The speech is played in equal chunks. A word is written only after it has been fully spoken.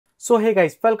So hey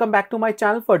guys, welcome back to my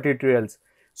channel for tutorials.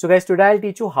 So guys, today I'll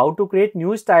teach you how to create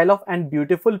new style of and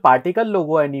beautiful particle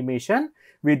logo animation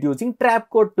with using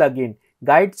Trapcode plugin.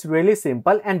 Guys, it's really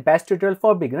simple and best tutorial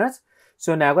for beginners.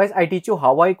 So now guys, I teach you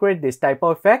how I create this type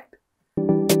of effect.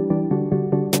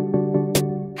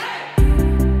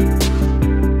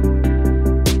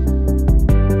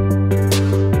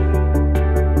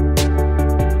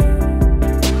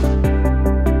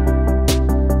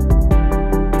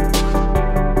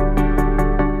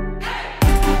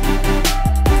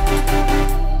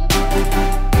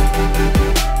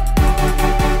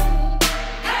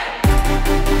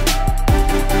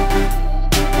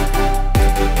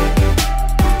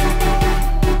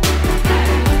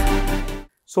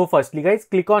 So firstly guys,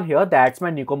 click on here, that's my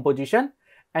new composition,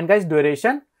 and guys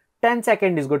duration 10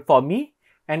 seconds is good for me,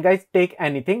 and guys take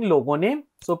anything, logo name,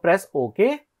 so press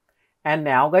OK, and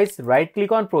now guys right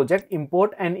click on project,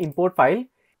 import and import file.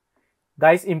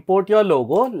 Guys import your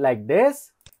logo like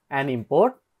this and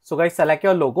import. So guys select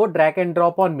your logo, drag and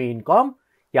drop on main com.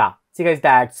 Yeah, see guys,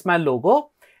 that's my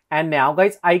logo. And now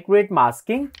guys I create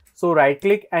masking, so right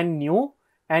click and new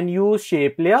and use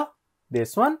shape layer,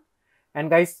 this one. And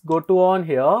guys go to on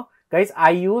here, guys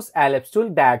I use ellipse tool,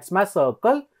 that's my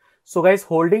circle. So guys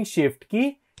holding shift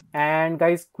key and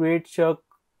guys create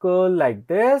circle like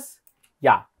this.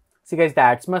 Yeah, see guys,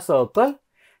 that's my circle.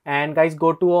 And guys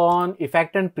go to on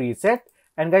effect and preset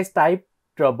and guys type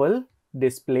trouble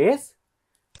displace,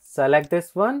 select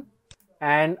this one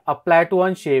and apply to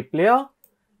one shape layer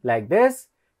like this.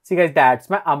 See guys, that's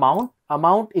my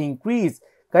amount increase.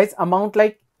 Guys amount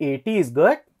like 80 is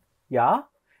good. Yeah.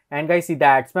 And guys see,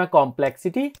 that's my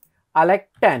complexity, I like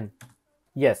 10.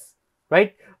 Yes,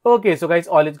 right? Okay, so guys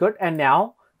all is good. And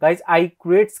now guys I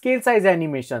create scale size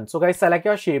animation. So guys select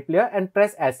your shape layer and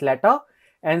press S letter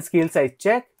and scale size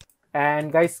check.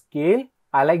 And guys scale,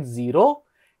 I like 0.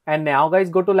 And now guys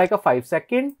go to like a 5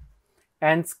 second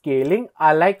and scaling,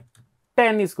 I like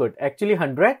 10 is good. Actually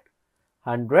 100.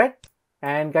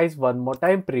 And guys one more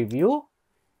time preview.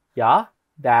 Yeah,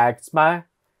 that's my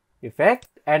effect.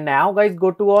 And now guys go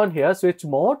to on here switch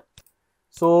mode.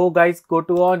 So guys go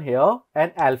to on here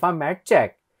and alpha matte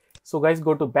check. So guys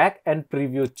go to back and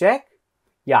preview check.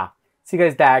 Yeah, see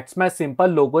guys, that's my simple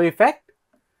logo effect,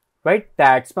 right?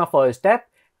 That's my first step.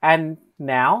 And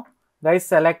now guys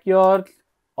select your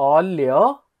all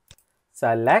layer,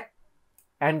 select,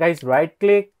 and guys right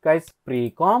click, guys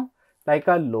pre-com like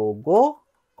a logo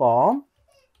com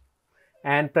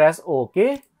and press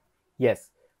OK.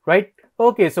 Yes, right?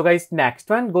 Okay, so guys next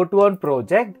one, go to on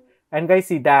project and guys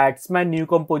see, that's my new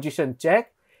composition,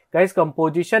 check. Guys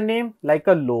composition name like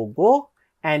a logo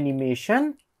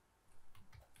animation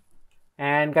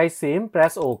and guys same,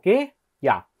 press OK.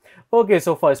 Yeah, okay,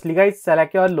 so firstly guys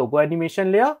select your logo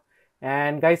animation layer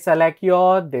and guys select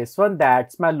your this one,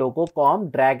 that's my logo com,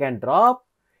 drag and drop.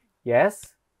 Yes,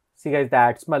 see guys,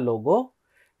 that's my logo.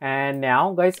 And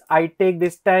now guys I take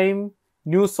this time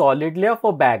new solid layer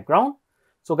for background.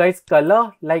 So guys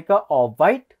color like a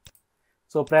off-white,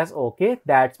 so press OK,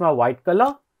 that's my white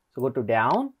color. So go to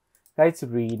down, guys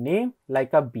rename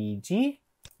like a BG.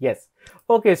 Yes,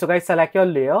 okay, so guys select your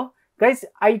layer. Guys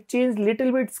I change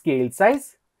little bit scale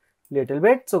size, little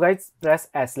bit. So guys press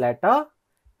S letter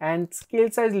and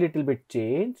scale size little bit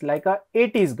change like a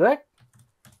 80 is good.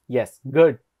 Yes,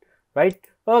 good, right?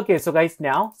 Okay, so guys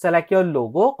now select your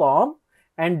logo com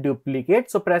and duplicate,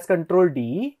 so press Ctrl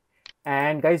D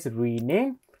and guys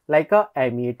rename like a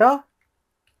emitter,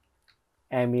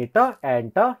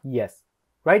 enter. Yes,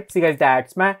 right? See guys,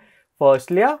 that's my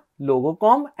first layer logo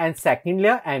com and second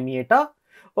layer emitter.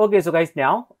 Okay, so guys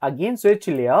now again switch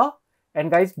layer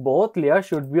and guys both layers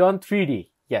should be on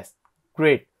 3D. Yes,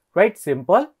 great, right?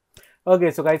 Simple. Okay,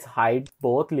 so guys hide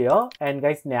both layer and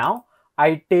guys now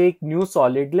I take new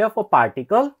solid layer for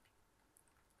particle.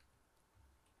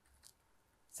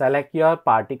 Select your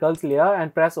particles layer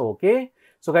and press OK.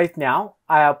 So guys now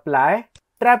I apply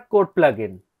Trapcode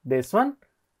plugin, this one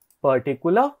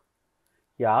particular.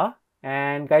 Yeah,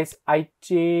 and guys I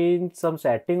change some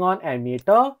setting on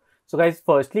emitter. So guys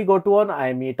firstly go to on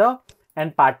emitter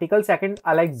and particle second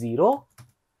I like 0.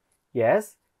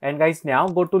 Yes, and guys now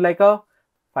go to like a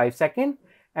 5 second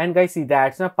and guys see,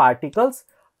 that's my particles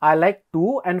I like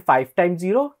 2 and 5 times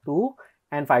 0, 2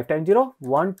 and 5 times 0,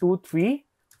 1 2 3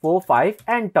 4 5,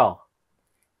 enter.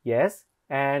 Yes,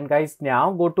 and guys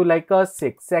now go to like a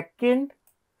 6 second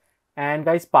and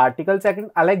guys particle second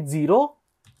I like 0.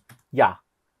 Yeah,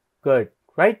 good,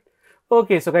 right?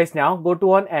 Okay, so guys now go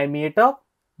to on emitter,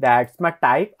 that's my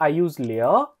type, I use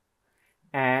layer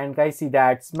and guys see,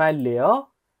 that's my layer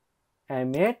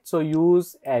emit, so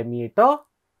use emitter.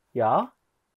 Yeah,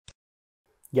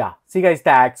 Yeah, see guys,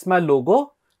 that's my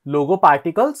logo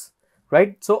particles,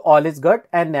 right? So all is good.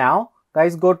 And now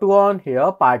guys, go to on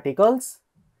here particles,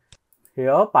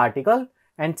 here particle,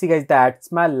 and see guys,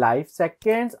 that's my life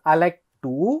seconds. I like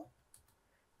 2,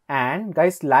 and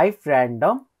guys, life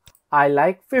random, I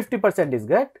like 50% is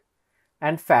good,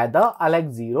 and feather I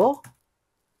like 0.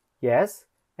 Yes,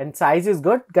 and size is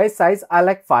good guys, size I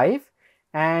like 5,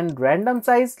 and random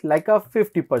size like a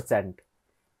 50%.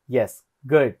 Yes,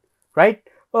 good, right?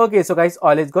 Okay, so guys,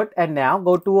 all is good. And now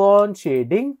go to on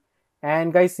shading,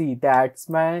 and guys, see that's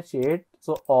my shade.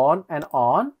 So on and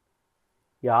on,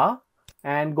 yeah,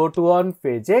 and go to on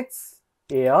physics,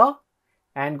 air,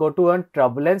 and go to on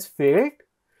turbulence field.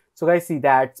 So guys, see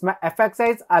that's my effect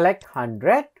size I like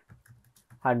 100,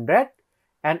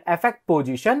 and effect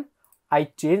position I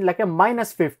change like a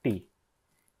 -50.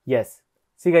 Yes,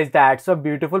 see guys, that's a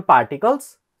beautiful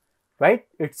particles, right?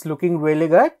 It's looking really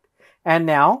good. And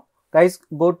now guys,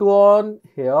 go to on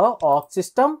here aux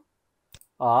system,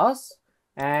 us,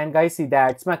 and guys, see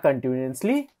that's my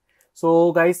continuously.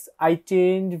 So guys, I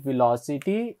change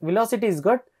velocity is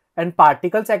good, and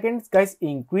particle seconds guys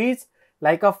increase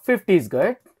like a 50 is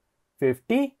good,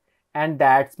 50, and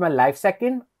that's my life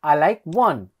second I like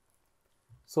 1.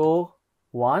 So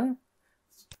 1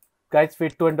 guys,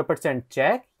 fit 200%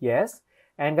 check, yes.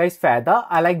 And guys, feather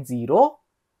I like 0,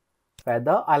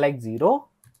 feather I like 0.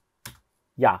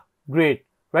 Yeah, great,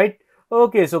 right?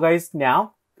 Okay, so guys,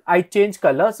 now I change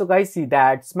color. So guys, see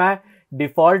that's my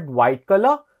default white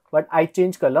color, but I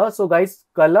change color. So guys,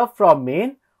 color from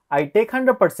main I take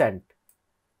 100%,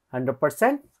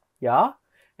 yeah.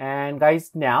 And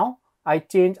guys, now I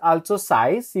change also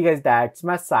size. See guys, that's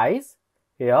my size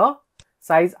here.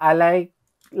 Size I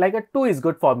like a 2 is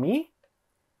good for me,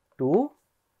 2.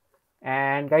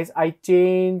 And guys, I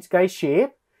change guys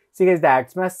shape. See guys,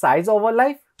 that's my size over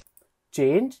life,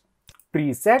 change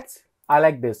presets I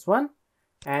like this one,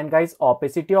 and guys,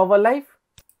 opacity over life,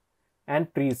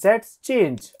 and presets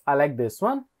change I like this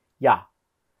one. Yeah,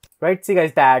 right. See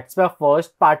guys, that's my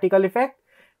first particle effect.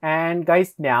 And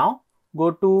guys, now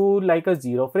go to like a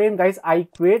 0 frame. Guys, I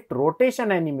create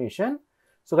rotation animation.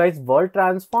 So guys, world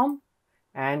transform,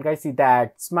 and guys, see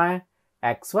that's my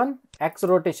x1, x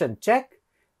rotation check.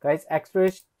 Guys, x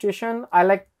rotation I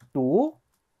like 2,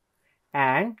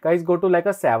 and guys, go to like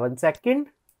a 7 second,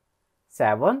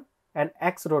 7, and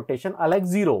x rotation I like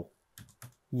 0.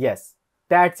 Yes,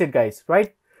 that's it guys,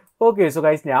 right? Okay, so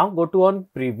guys, now go to on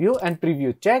preview and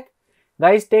preview check.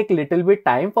 Guys, take little bit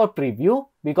time for preview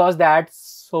because that's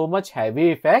so much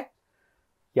heavy effect.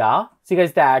 Yeah, see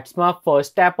guys, that's my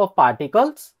first tap of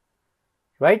particles,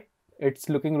 right? It's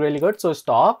looking really good. So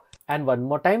stop, and one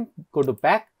more time, go to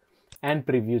back and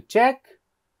preview check.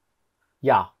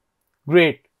 Yeah,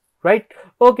 great, right?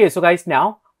 Okay, so guys,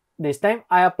 now this time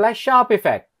I apply sharp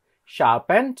effect,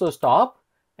 sharpen. So stop,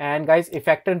 and guys,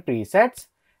 effect and presets,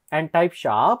 and type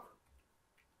sharp,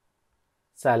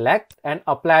 select, and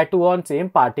apply to on same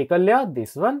particle layer,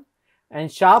 this one,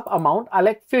 and sharp amount I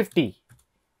like 50.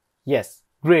 Yes,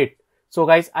 great. So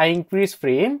guys, I increase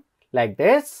frame like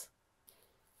this.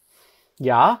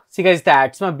 Yeah, see guys,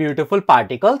 that's my beautiful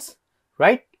particles,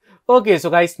 right? Okay, so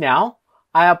guys, now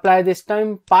I apply this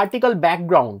time particle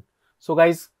background. So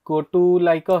guys, go to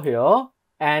like a here,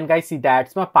 and guys, see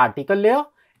that's my particle layer,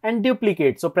 and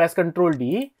duplicate. So press Ctrl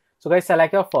D. So guys,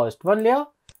 select your first one layer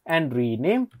and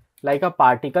rename like a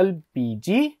particle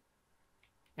BG,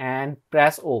 and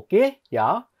press OK.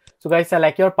 Yeah, so guys,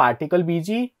 select your particle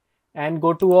BG and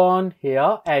go to on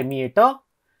here emitter,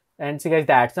 and see guys,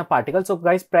 that's a particle. So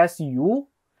guys, press U,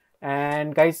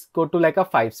 and guys, go to like a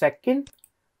 5 second,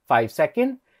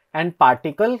 and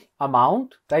particle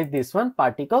amount, guys, this one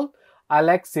particle I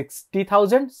like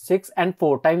 60,000, 6 and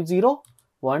 4 times 0,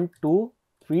 1 2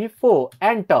 3 4,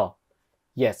 enter.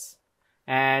 Yes,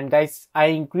 and guys, I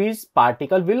increase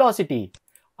particle velocity,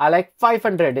 I like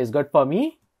 500 is good for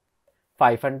me,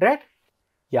 500.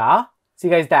 Yeah, see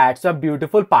guys, that's a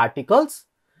beautiful particles.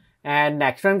 And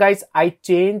next one guys, I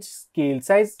change scale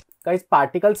size, guys,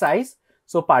 particle size.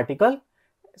 So particle,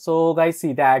 so guys,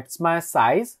 see that's my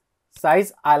size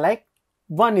I like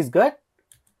 1 is good,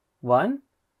 1.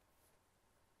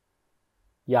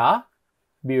 Yeah,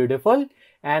 beautiful.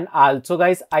 And also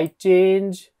guys, I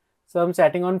change some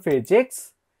setting on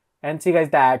physics, and see guys,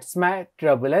 that's my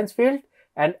turbulence field,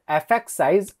 and effect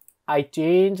size I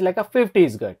change like a 50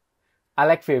 is good, I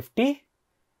like 50.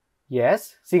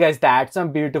 Yes, see guys, that's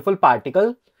some beautiful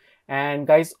particle. And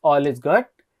guys, all is good.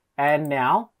 And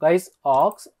now guys,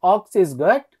 aux is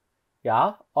good.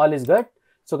 Yeah, all is good.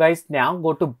 So guys, now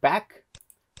go to back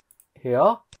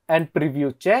here and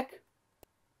preview check.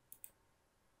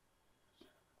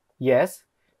 Yes,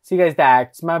 See guys,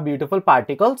 that's my beautiful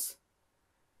particles.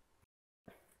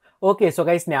 Okay, so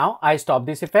guys, now I stop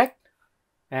this effect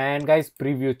and guys,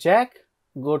 preview check,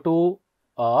 go to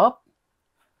up.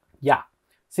 Yeah,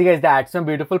 see guys, that's my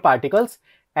beautiful particles.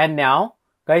 And now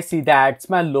guys, see, that's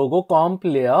my logo comp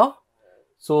layer.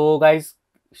 So guys,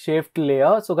 shift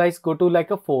layer. So guys, go to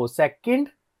like a 4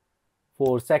 second,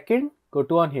 go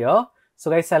to on here. So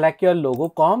guys, select your logo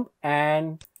comp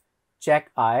and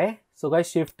check eye. So guys,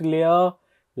 shift layer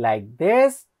like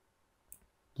this.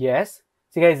 Yes,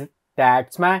 see guys,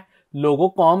 that's my logo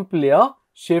comp layer.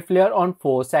 Shift layer on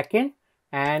 4 second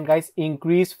and guys,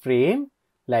 increase frame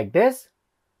like this,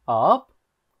 up.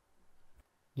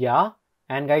 Yeah,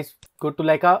 and guys, go to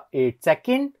like a 8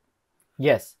 second.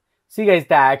 Yes, see guys,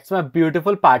 that's my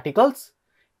beautiful particles.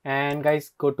 And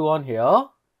guys, go to on here.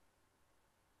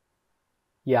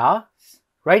 Yeah,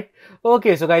 right.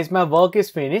 Okay, so guys, my work is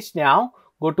finished. Now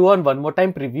go to on one more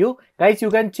time preview. Guys,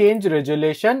 you can change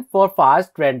resolution for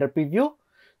fast render preview.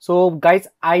 So guys,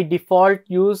 I default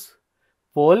use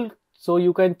full. So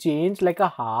you can change like a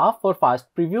half for fast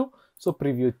preview. So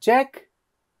preview check.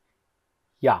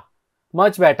 Yeah,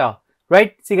 much better,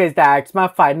 right? See guys, that's my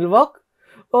final work.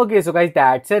 Okay, so guys,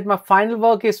 that's it. My final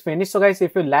work is finished. So guys,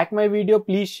 if you like my video,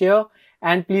 please share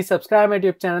and please subscribe my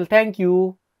YouTube channel. Thank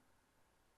you.